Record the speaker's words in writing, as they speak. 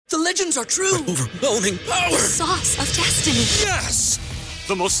The legends are true. Overwhelming power! Sauce of destiny. Yes!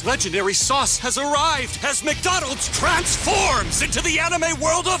 The most legendary sauce has arrived as McDonald's transforms into the anime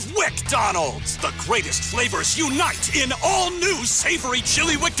world of WickDonald's. The greatest flavors unite in all new savory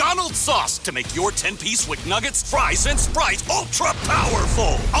chili McDonald's sauce to make your 10-piece Wick Nuggets, fries, and Sprite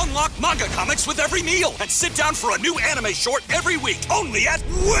ultra-powerful. Unlock manga comics with every meal and sit down for a new anime short every week only at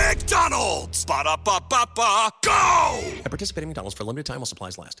WickDonald's. Ba-da-ba-ba-ba, go! At participating McDonald's for a limited time while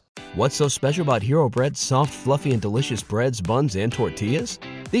supplies last. What's so special about Hero Bread's soft, fluffy, and delicious breads, buns, and tortillas?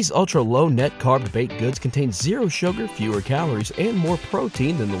 These ultra-low net-carb baked goods contain zero sugar, fewer calories, and more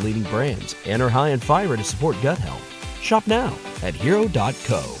protein than the leading brands, and are high in fiber to support gut health. Shop now at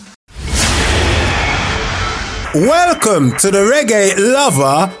Hero.co. Welcome to the Reggae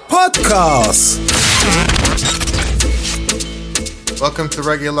Lover Podcast. Welcome to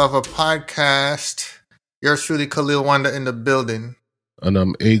Reggae Lover Podcast. Yours truly, Khalil Wanda, in the building. And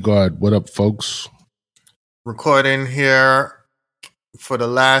I'm Agard. What up, folks? Recording here for the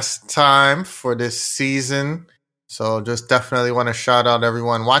last time for this season. So just definitely want to shout out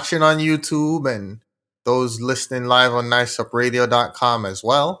everyone watching on YouTube and those listening live on niceupradio.com as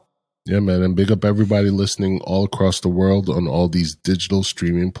well. Yeah, man. And big up everybody listening all across the world on all these digital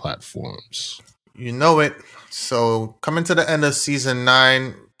streaming platforms. You know it. So coming to the end of season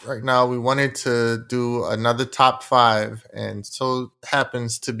 9, right now we wanted to do another top 5. And so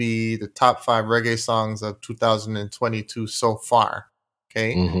happens to be the top 5 reggae songs of 2022 so far.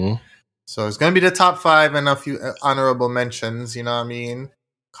 Okay. Mm-hmm. So it's going to be the top 5 and a few honorable mentions. You know what I mean?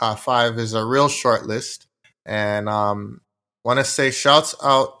 Top 5 is a real short list. And want to say shouts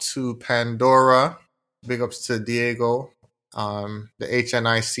out to Pandora. Big ups to Diego. The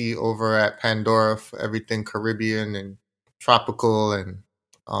HNIC over at Pandora for everything Caribbean and tropical and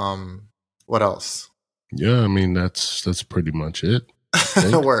what else? Yeah, I mean, that's pretty much it.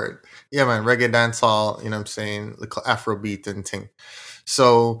 Word. Yeah, man. Reggae dancehall, you know what I'm saying? Afrobeat and thing.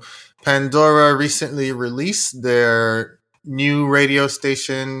 So Pandora recently released their new radio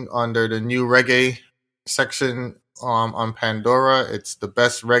station under the new reggae section on Pandora. It's the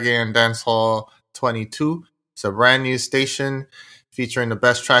best reggae and dancehall 22. It's a brand new station featuring the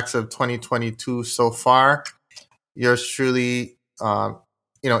best tracks of 2022 so far. Yours truly,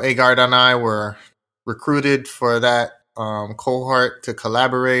 Agard and I were recruited for that cohort to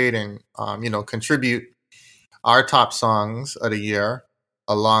collaborate and, contribute our top songs of the year,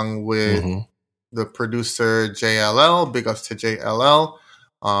 along with the producer JLL. Big ups to JLL.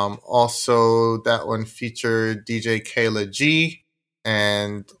 Also, that one featured DJ Kayla G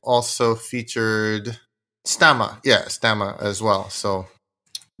and also featured Stamma. Yeah, Stamma as well. So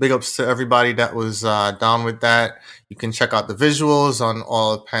big ups to everybody that was down with that. You can check out the visuals on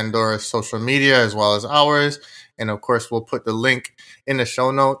all of Pandora's social media as well as ours. And of course, we'll put the link in the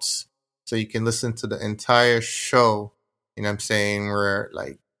show notes so you can listen to the entire show. You know what I'm saying? Where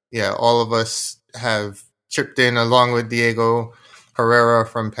all of us have chipped in along with Diego Herrera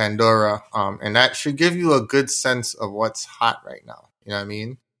from Pandora. And that should give you a good sense of what's hot right now. You know what I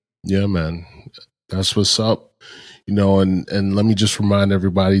mean? Yeah, man. That's what's up. And let me just remind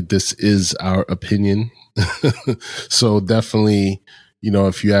everybody, this is our opinion. So definitely,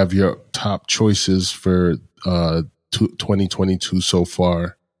 if you have your top choices for 2022 so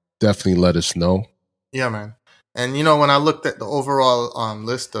far, definitely let us know. Yeah, man. And, when I looked at the overall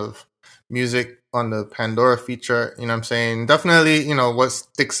list of music on the Pandora feature, you know what I'm saying? Definitely, what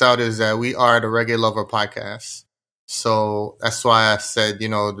sticks out is that we are the Reggae Lover Podcast. So that's why I said,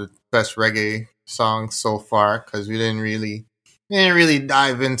 the best reggae songs so far, because we didn't really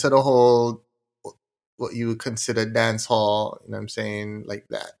dive into the whole what you would consider dance hall, you know what I'm saying, like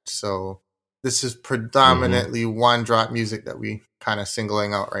that. So this is predominantly one drop music that we kind of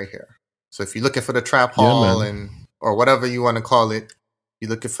singling out right here. So if you're looking for the trap hall or whatever you want to call it, you're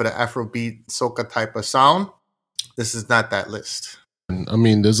looking for the Afrobeat soca type of sound, this is not that list. I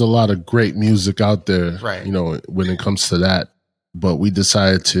mean, there's a lot of great music out there, right? When it comes to that. But we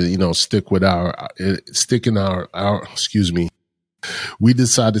decided to, stick in our we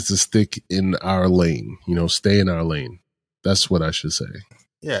decided to stick in our lane, stay in our lane. That's what I should say.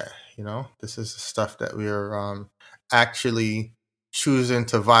 Yeah. This is the stuff that we are actually choosing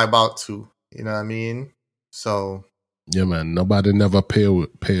to vibe out to, you know what I mean? So. Yeah, man. Nobody never pay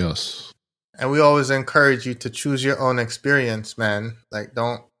us. And we always encourage you to choose your own experience, man. Like,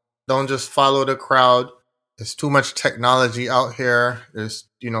 don't just follow the crowd. There's too much technology out here. There's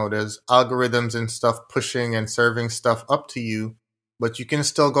algorithms and stuff pushing and serving stuff up to you, but you can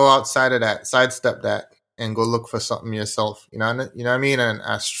still go outside of that, sidestep that, and go look for something yourself. You know what I mean? And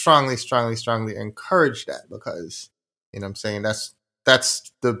I strongly, strongly, strongly encourage that because, you know what I'm saying, that's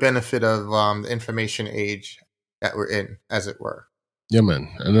that's the benefit of the information age that we're in, as it were. Yeah, man.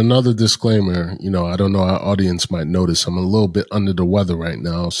 And another disclaimer, I don't know, our audience might notice I'm a little bit under the weather right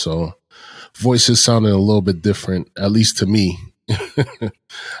now, so voice is sounding a little bit different, at least to me. I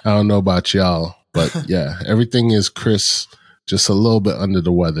don't know about y'all, but yeah, everything is crisp, just a little bit under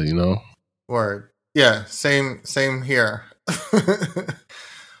the weather, Word. Yeah, same here.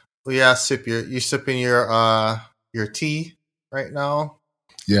 Well, yeah, you sipping your tea right now?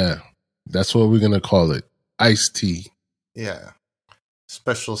 Yeah, that's what we're going to call it. Iced tea. Yeah.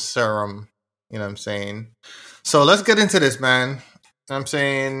 Special serum, you know what I'm saying? So let's get into this, man. You know what I'm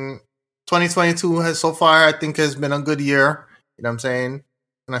saying? 2022 has so far, I think, has been a good year. You know what I'm saying?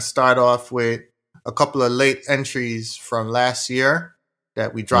 And I start off with a couple of late entries from last year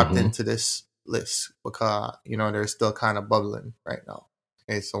that we dropped into this list because, they're still kind of bubbling right now.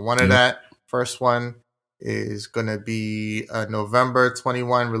 Okay, so one of that first one is going to be a November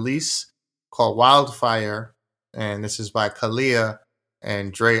 21 release called Wildfire. And this is by Kalia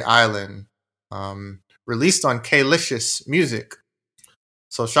and Dre Island, released on K-Licious Music.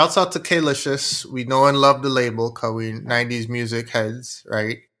 So shouts out to K-Licious. We know and love the label because we 90s music heads,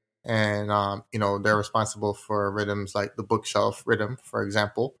 right? And, they're responsible for rhythms like the Bookshelf rhythm, for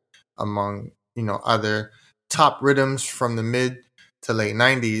example, among, other top rhythms from the mid to late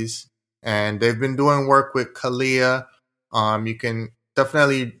 90s. And they've been doing work with Kalia. You can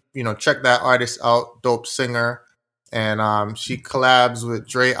definitely, check that artist out, dope singer. And she collabs with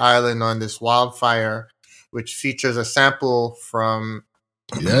Dre Island on this Wildfire, which features a sample from...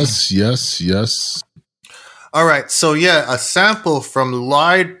 Yes. All right. So, yeah, a sample from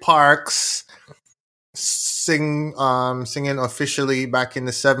Lloyd Parks singing officially back in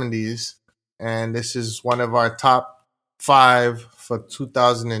the 70s. And this is one of our top 5 for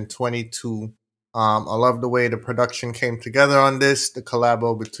 2022. I love the way the production came together on this, the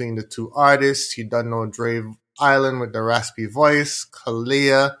collabo between the two artists. You don't know Dre Island with the raspy voice,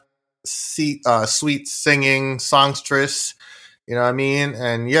 Kalia, sweet singing songstress, you know what I mean?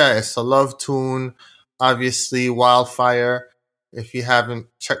 And yeah, it's a love tune. Obviously, Wildfire. If you haven't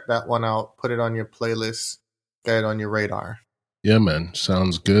checked that one out, put it on your playlist, get it on your radar. Yeah, man.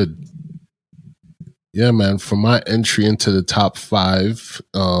 Sounds good. Yeah, man. For my entry into the top 5,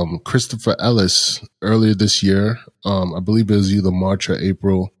 Christopher Ellis, earlier this year, I believe it was either March or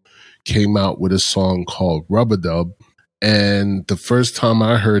April, came out with a song called Rubber Dub. And the first time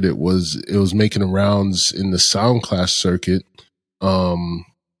I heard it was making the rounds in the SoundClash circuit.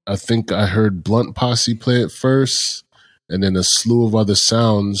 I think I heard Blunt Posse play it first, and then a slew of other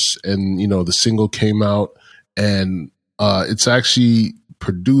sounds. And, the single came out, and it's actually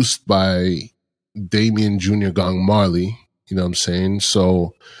produced by Damien Jr. Gong Marley, you know what I'm saying?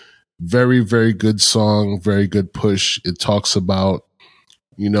 So very, very good song, very good push. It talks about,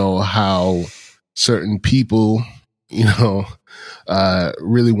 how certain people,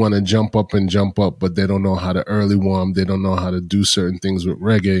 really want to jump up, but they don't know how to early warm. They don't know how to do certain things with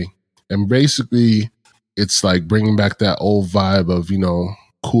reggae. And basically, it's like bringing back that old vibe of,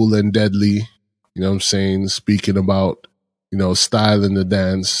 Cool and Deadly, you know what I'm saying? Speaking about, style in the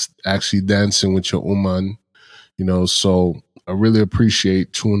dance, actually dancing with your woman, so I really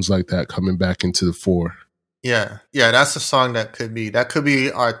appreciate tunes like that coming back into the fore. Yeah, that's a song that could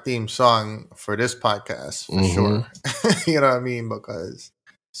be our theme song for this podcast for sure. You know what I mean? Because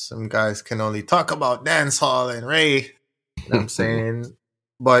some guys can only talk about dancehall and Ray. You know what I'm saying?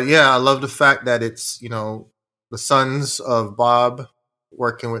 But yeah, I love the fact that it's, the sons of Bob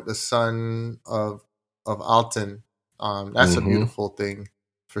working with the son of Alton. That's a beautiful thing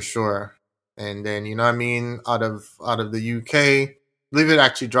for sure. And then, out of the UK, I believe it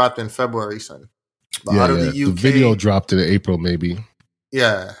actually dropped in February, son. But out of the UK, the video dropped in April, maybe.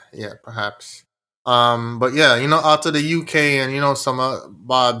 Yeah, perhaps. But yeah, out of the UK, and some of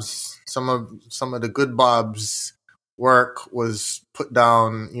Bob's, some of the good Bob's work was put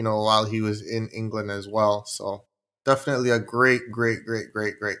down, while he was in England as well. So definitely a great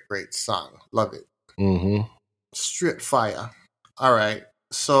song. Love it. Straight fire. All right,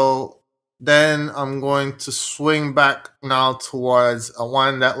 so then I'm going to swing back now towards a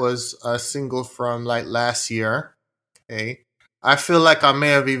one that was a single from like last year. Okay. I feel like I may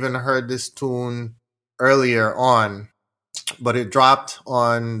have even heard this tune earlier on, but it dropped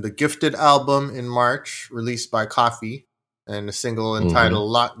on the Gifted album in March, released by Coffee, and the single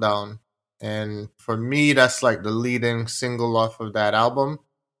entitled Lockdown. And for me, that's like the leading single off of that album.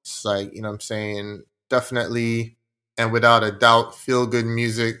 It's like, what I'm saying, definitely and without a doubt, feel good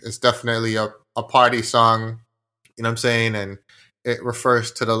music. It's definitely a party song, you know what I'm saying? And it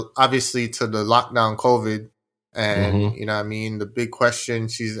refers to obviously to the lockdown COVID And, you know what I mean? The big question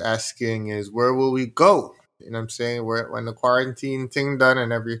she's asking is, where will we go? You know what I'm saying? When the quarantine thing done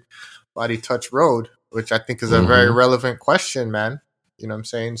and everybody touch road, which I think is a very relevant question, man. You know what I'm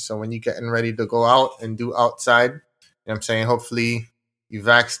saying? So when you're getting ready to go out and do outside, you know what I'm saying? Hopefully you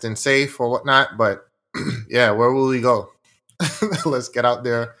vaxxed and safe or whatnot. But yeah, where will we go? Let's get out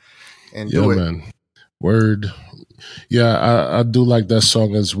there and do it. Man. Word. Yeah, I do like that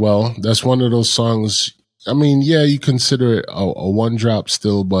song as well. That's one of those songs. I mean, yeah, you consider it a one drop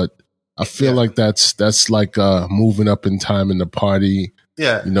still, but I feel like that's like moving up in time in the party.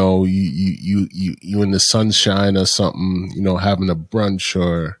 Yeah, you know, you in the sunshine or something. You know, having a brunch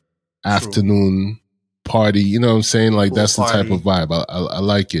or afternoon party. You know what I'm saying? Like, cool, that's party. The type of vibe. I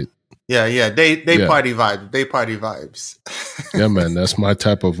like it. Yeah. They party vibes. They party vibes. Yeah, man. That's my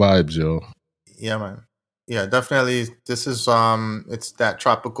type of vibes, yo. Yeah, man. Yeah, definitely. This is it's that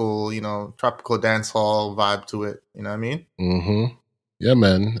tropical, tropical dance hall vibe to it. You know what I mean? Mm-hmm. Yeah,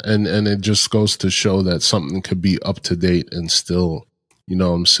 man. And it just goes to show that something could be up to date and still, you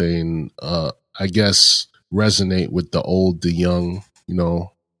know what I'm saying, I guess resonate with the old, the young, you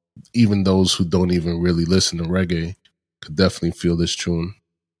know, even those who don't even really listen to reggae could definitely feel this tune.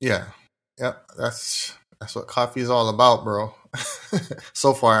 Yeah. Yep. That's what coffee is all about, bro.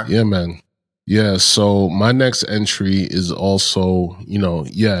 So far. Yeah, man. Yeah, so my next entry is also,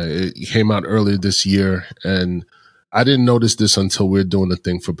 it came out earlier this year, and I didn't notice this until we were doing the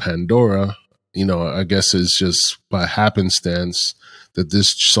thing for Pandora. You know, I guess it's just by happenstance that this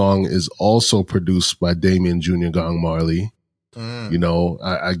song is also produced by Damien Jr. Gong Marley. You know,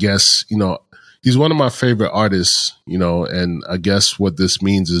 I guess, he's one of my favorite artists, and I guess what this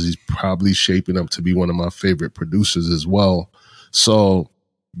means is he's probably shaping up to be one of my favorite producers as well. So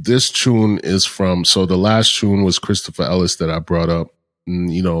this tune is so the last tune was Christopher Ellis that I brought up.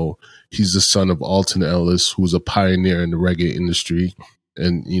 And, he's the son of Alton Ellis, who's a pioneer in the reggae industry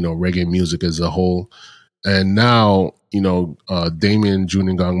and, reggae music as a whole. And now, Damien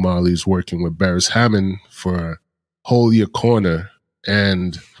Jr. Gong Marley is working with Beres Hammond for Hold Your Corner.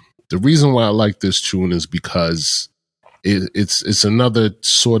 And the reason why I like this tune is because it's another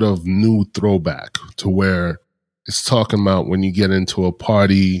sort of new throwback to where it's talking about when you get into a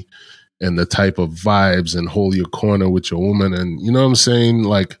party and the type of vibes and hold your corner with your woman. And you know what I'm saying?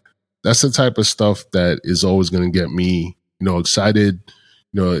 Like, that's the type of stuff that is always going to get me, excited.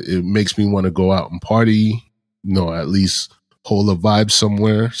 It makes me want to go out and party, at least hold a vibe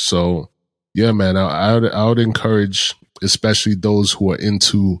somewhere. So yeah, man, I would encourage, especially those who are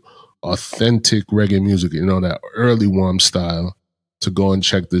into authentic reggae music, that early warm style, to go and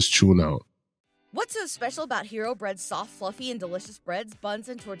check this tune out. What's so special about Hero Bread's soft, fluffy, and delicious breads, buns,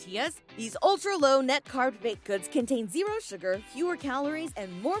 and tortillas? These ultra-low net-carb baked goods contain zero sugar, fewer calories,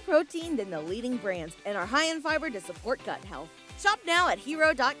 and more protein than the leading brands, and are high in fiber to support gut health. Shop now at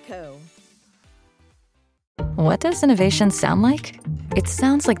hero.co. What does innovation sound like? It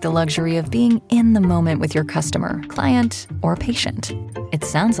sounds like the luxury of being in the moment with your customer, client, or patient. It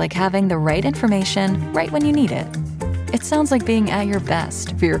sounds like having the right information right when you need it. It sounds like being at your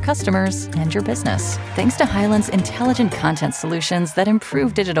best for your customers and your business. Thanks to Hyland's intelligent content solutions that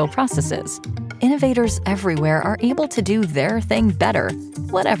improve digital processes, innovators everywhere are able to do their thing better,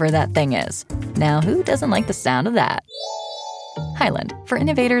 whatever that thing is. Now, who doesn't like the sound of that? Hyland, for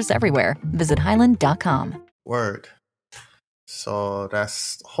innovators everywhere. Visit hyland.com. Word. So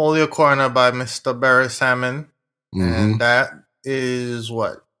that's Hold Your Corner by Mr. Beres Hammond. And that is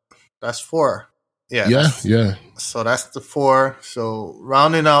what? That's 4. Yeah. So that's the 4. So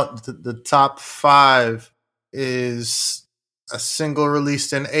rounding out the top 5 is a single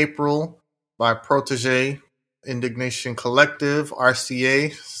released in April by Protege, Indignation Collective, RCA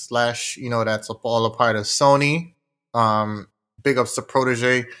 / that's all a part of Sony. Big ups to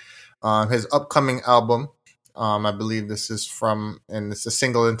Protege. His upcoming album, I believe this is and it's a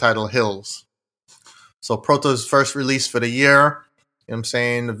single entitled Hills. So Proto's first release for the year. You know what I'm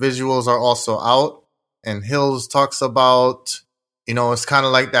saying? The visuals are also out. And Hills talks about, it's kind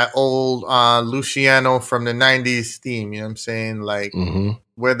of like that old Luciano from the 90s theme, you know what I'm saying? Like,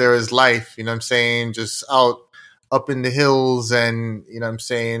 where there is life, you know what I'm saying? Just up in the hills and, you know what I'm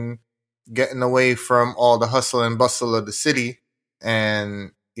saying, getting away from all the hustle and bustle of the city.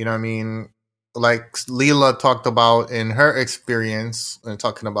 And, you know what I mean? Like Leela talked about in her experience and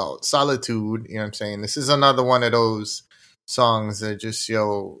talking about solitude, you know what I'm saying? This is another one of those songs that just, you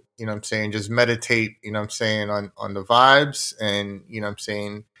know what I'm saying, just meditate, you know what I'm saying, on the vibes and, you know what I'm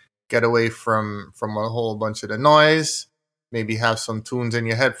saying, get away from a whole bunch of the noise, maybe have some tunes in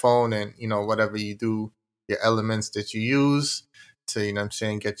your headphone and, whatever you do, your elements that you use to, you know what I'm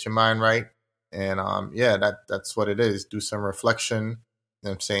saying, get your mind right. And yeah, that's what it is. Do some reflection, you know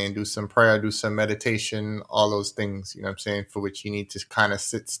what I'm saying? Do some prayer, do some meditation, all those things, you know what I'm saying, for which you need to kind of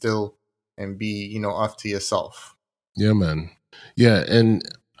sit still and be, you know, off to yourself. Yeah, man. Yeah, and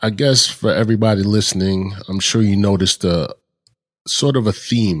I guess for everybody listening, I'm sure you noticed a sort of a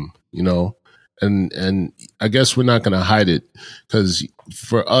theme, you know, and I guess we're not going to hide it, because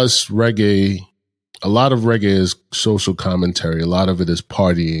for us, reggae, a lot of reggae is social commentary. A lot of it is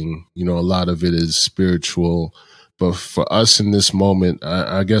partying, you know, a lot of it is spiritual. But for us in this moment,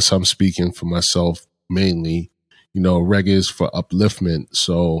 I guess I'm speaking for myself mainly, you know, reggae is for upliftment.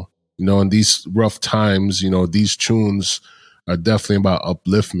 So, you know, in these rough times, you know, these tunes are definitely about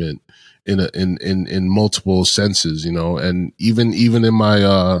upliftment in multiple senses, you know, and even in my,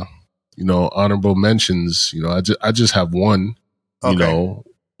 you know, honorable mentions, you know, I just have one, you know,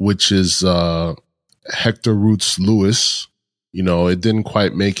 which is, Hector Roots Lewis. You know, it didn't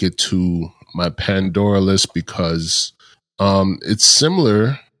quite make it to my Pandora list because it's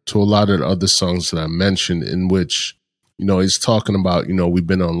similar to a lot of the other songs that I mentioned, in which, you know, he's talking about, you know, we've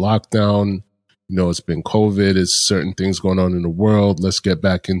been on lockdown, you know, it's been COVID, it's certain things going on in the world. Let's get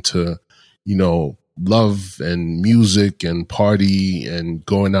back into, you know, love and music and party and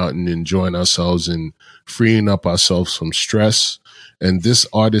going out and enjoying ourselves and freeing up ourselves from stress. And this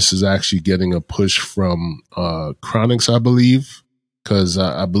artist is actually getting a push from Chronix, I believe, because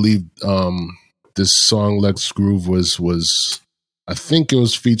I believe this song Lex Groove was I think it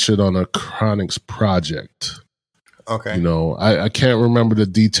was featured on a Chronix project. Okay. You know, I can't remember the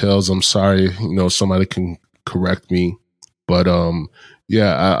details. I'm sorry. You know, somebody can correct me. But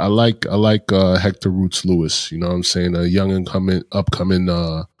yeah, I like Hector Roots Lewis. You know what I'm saying? A young and upcoming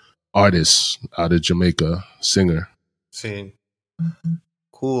artist out of Jamaica, singer. See.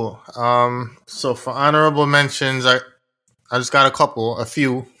 Cool. So for honorable mentions, I just got a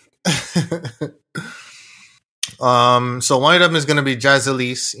few. So one of them is gonna be Jazz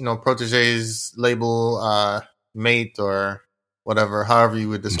Elise, you know, Protege's label mate or whatever, however you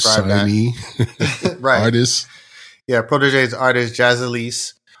would describe that. Right. Artist. Yeah, Protege's artist, Jazz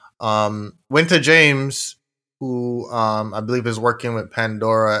Elise. Winter James, who I believe is working with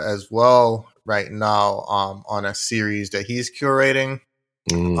Pandora as well right now on a series that he's curating.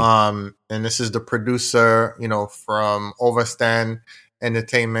 And this is the producer, you know, from Overstand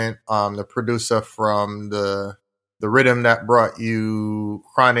Entertainment, the producer from the rhythm that brought you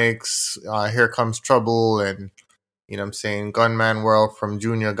Chronix, Here Comes Trouble, and, you know what I'm saying, Gunman World from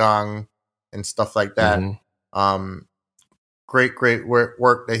Junior Gong and stuff like that. Great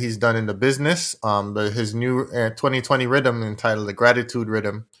work that he's done in the business. But his new 2020 rhythm entitled The Gratitude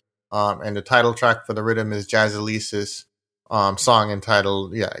Rhythm, and the title track for the rhythm is Jazz Elise's song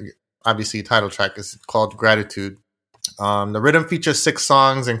entitled, obviously title track is called Gratitude. The rhythm features 6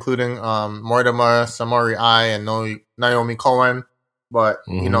 songs, including Mortimer, Samori I, and Naomi Cohen. But,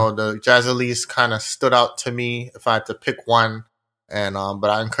 you know, the Jazz Elise kind of stood out to me if I had to pick one. And but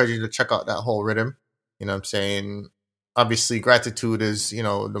I encourage you to check out that whole rhythm. You know what I'm saying? Obviously, gratitude is, you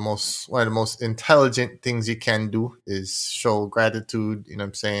know, one of the most intelligent things you can do is show gratitude. You know what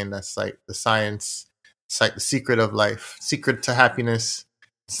I'm saying? That's like the science. It's like the secret of life, secret to happiness,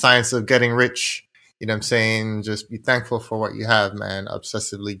 science of getting rich. You know what I'm saying? Just be thankful for what you have, man.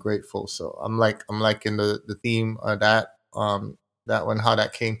 Obsessively grateful. So I'm liking the theme of that one, how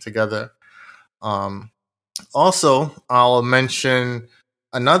that came together. Also, I'll mention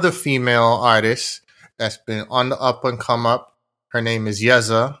another female artist that's been on the up and come up. Her name is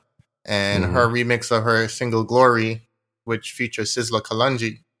Yeza, and her remix of her single Glory, which features Sizzla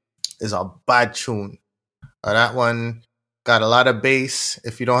Kalonji, is a bad tune. That one got a lot of bass.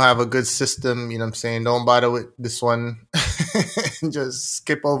 If you don't have a good system, you know what I'm saying, don't bother with this one. Just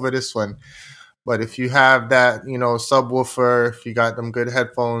skip over this one. But if you have that, you know, subwoofer, if you got them good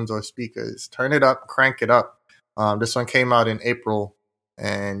headphones or speakers, turn it up, crank it up. This one came out in April,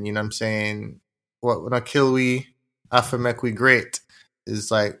 and, you know what I'm saying, what a kill we, after make we great is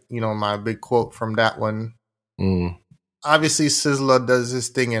like, you know, my big quote from that one. Obviously, Sizzla does his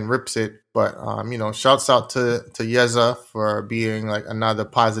thing and rips it, but, you know, shouts out to Yeza for being like another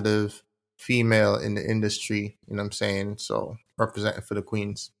positive female in the industry, you know what I'm saying? So, representing for the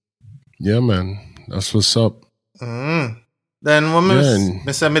Queens. Yeah, man. That's what's up. Then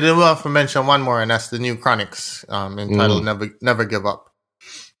Miss Emily will have to mention one more, and that's the new Chronix, entitled Never Give Up.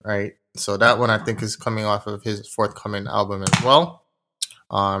 Right? So that one I think is coming off of his forthcoming album as well.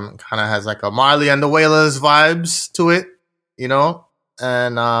 Kind of has like a Marley and the Wailers vibes to it, you know?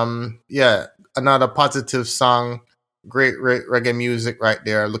 And yeah, another positive song. Great reggae music right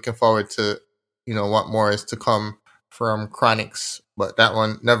there. Looking forward to, you know, what more is to come from Chronics, but that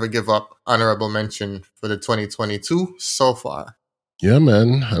one, Never Give Up, honorable mention for the 2022 so far. Yeah,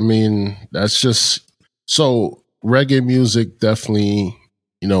 man. I mean, that's just so reggae music definitely,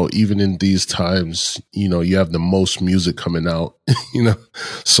 even in these times, you have the most music coming out,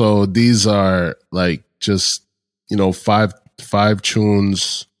 So these are like just, five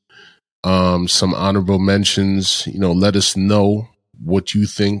tunes, some honorable mentions, let us know what you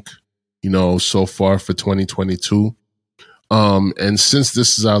think, so far for 2022. And since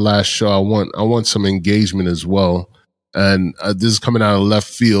this is our last show, I want some engagement as well. And this is coming out of left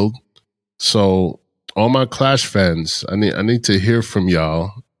field. So all my Clash fans, I need to hear from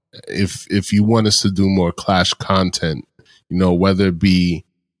y'all if you want us to do more Clash content, whether it be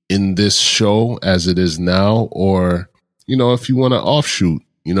in this show as it is now, or, if you want to offshoot,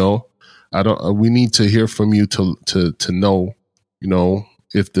 we need to hear from you to know,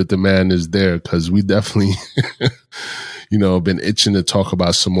 if the demand is there, because we definitely, been itching to talk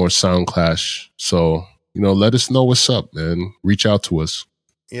about some more Sound Clash. So, let us know what's up, man. Reach out to us.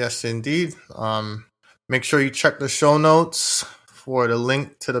 Yes, indeed. Make sure you check the show notes for the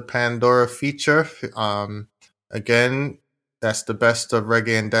link to the Pandora feature. Again, that's the best of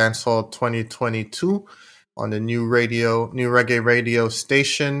reggae and dancehall 2022 on the new reggae radio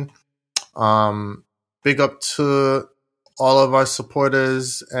station. Big up to all of our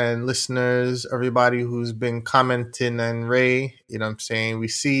supporters and listeners, everybody who's been commenting, and Ray, we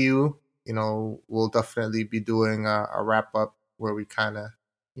see you. We'll definitely be doing a wrap up where we kind of,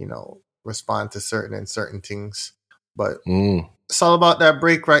 respond to certain things. But it's all about that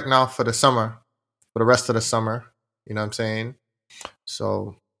break right now for the summer, for the rest of the summer.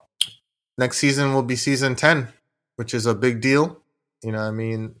 So next season will be season 10, which is a big deal.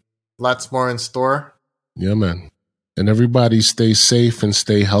 Lots more in store. Yeah, man. And everybody stay safe and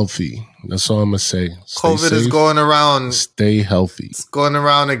stay healthy. That's all I'm going to say. COVID is going around. Stay healthy. It's going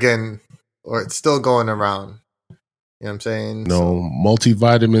around again, or it's still going around. You know what I'm saying? No,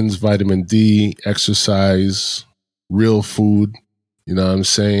 multivitamins, vitamin D, exercise, real food. You know what I'm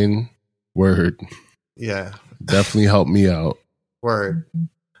saying? Word. Yeah. Definitely help me out. Word.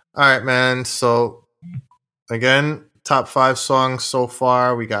 All right, man. So, again, top 5 songs so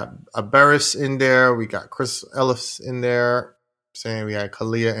far. We got Aberis in there. We got Chris Ellis in there. Saying we had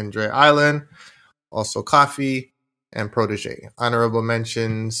Kalia and Dre Island. Also Coffee and Protege. Honorable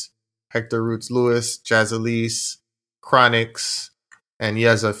mentions: Hector Roots Lewis, Jazz Elise, Chronics, and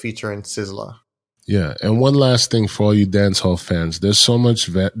Yeza featuring Sizzla. Yeah, and one last thing for all you dancehall fans. There's so much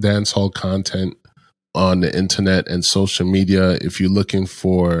dancehall content on the internet and social media. If you're looking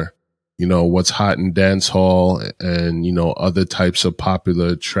for what's hot in dance hall and, other types of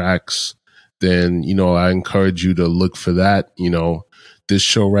popular tracks, then, I encourage you to look for that. This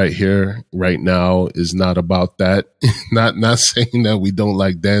show right here, right now, is not about that. not saying that we don't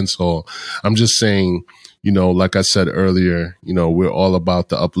like dance hall. I'm just saying, like I said earlier, we're all about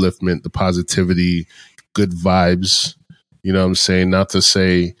the upliftment, the positivity, good vibes. You know what I'm saying? Not to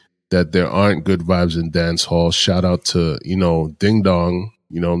say that there aren't good vibes in dance hall. Shout out to, Ding Dong,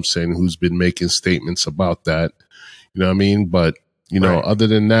 who's been making statements about that. You know what I mean? But, Right. Other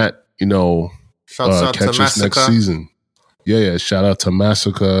than that, Shouts out catch to us next Massacre. season. Yeah. Shout out to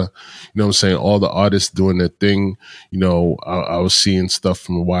Massacre. All the artists doing their thing. I was seeing stuff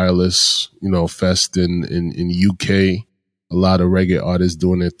from Wireless, Fest in UK. A lot of reggae artists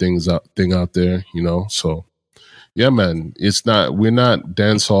doing their thing out there, so. Yeah, man. We're not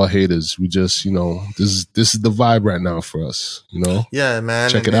dancehall haters. We just, this is the vibe right now for us, Yeah, man.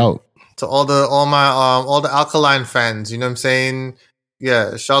 Check it out. To all the Alkaline fans,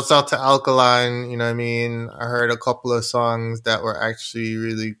 Yeah, shouts out to Alkaline, I heard a couple of songs that were actually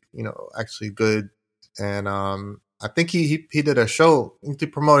really, actually good. And I think he did a show, he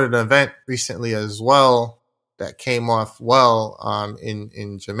promoted an event recently as well that came off well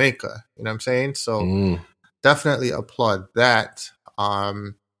in Jamaica. So definitely applaud that.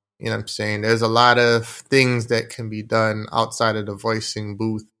 There's a lot of things that can be done outside of the voicing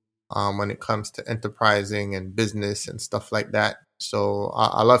booth when it comes to enterprising and business and stuff like that. So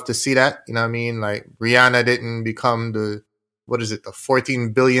I love to see that. Like Rihanna didn't become the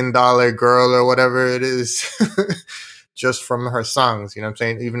 $14 billion girl or whatever it is just from her songs.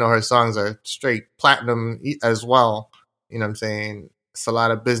 Even though her songs are straight platinum as well. It's a lot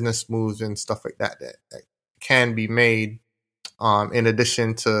of business moves and stuff like that can be made in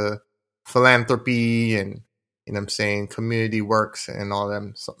addition to philanthropy and community works and all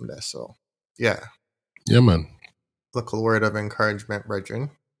them something that. So yeah man, look, a word of encouragement, brethren,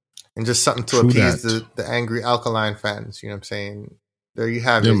 and just something to True appease that. the angry Alkaline fans. There you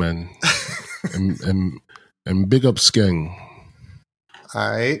have it. Yeah, man. and And big up Skeng.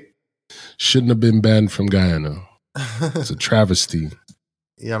 All right. Shouldn't have been banned from Guyana. It's a travesty.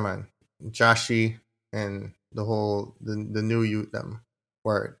 Yeah, man. Joshy and the new youth them.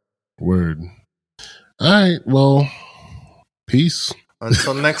 Word. All right. Well, peace.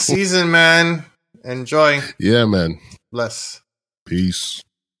 Until next season, man. Enjoy. Yeah, man. Bless. Peace.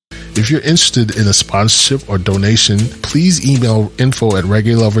 If you're interested in a sponsorship or donation, please email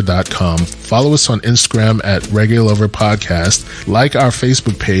info@reggaelover.com. Follow us on Instagram at Reggae Lover Podcast. Like our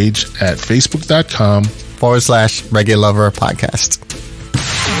Facebook page at facebook.com/Reggae Lover Podcast.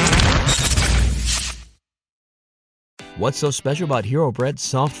 What's so special about Hero Bread's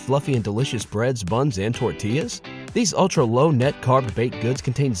soft, fluffy, and delicious breads, buns, and tortillas? These ultra-low net-carb baked goods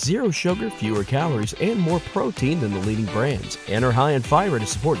contain zero sugar, fewer calories, and more protein than the leading brands, and are high in fiber to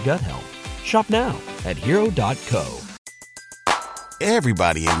support gut health. Shop now at Hero.co.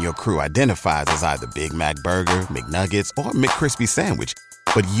 Everybody in your crew identifies as either Big Mac Burger, McNuggets, or McCrispy Sandwich,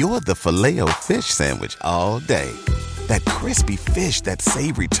 but you're the Filet-O-Fish Sandwich all day. That crispy fish, that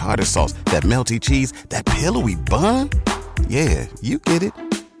savory tartar sauce, that melty cheese, that pillowy bun. Yeah, you get it.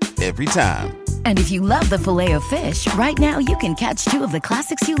 Every time. And if you love the Filet-O-Fish, right now you can catch two of the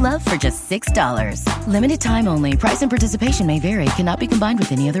classics you love for just $6. Limited time only. Price and participation may vary. Cannot be combined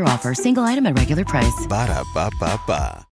with any other offer. Single item at regular price. Ba-da-ba-ba-ba.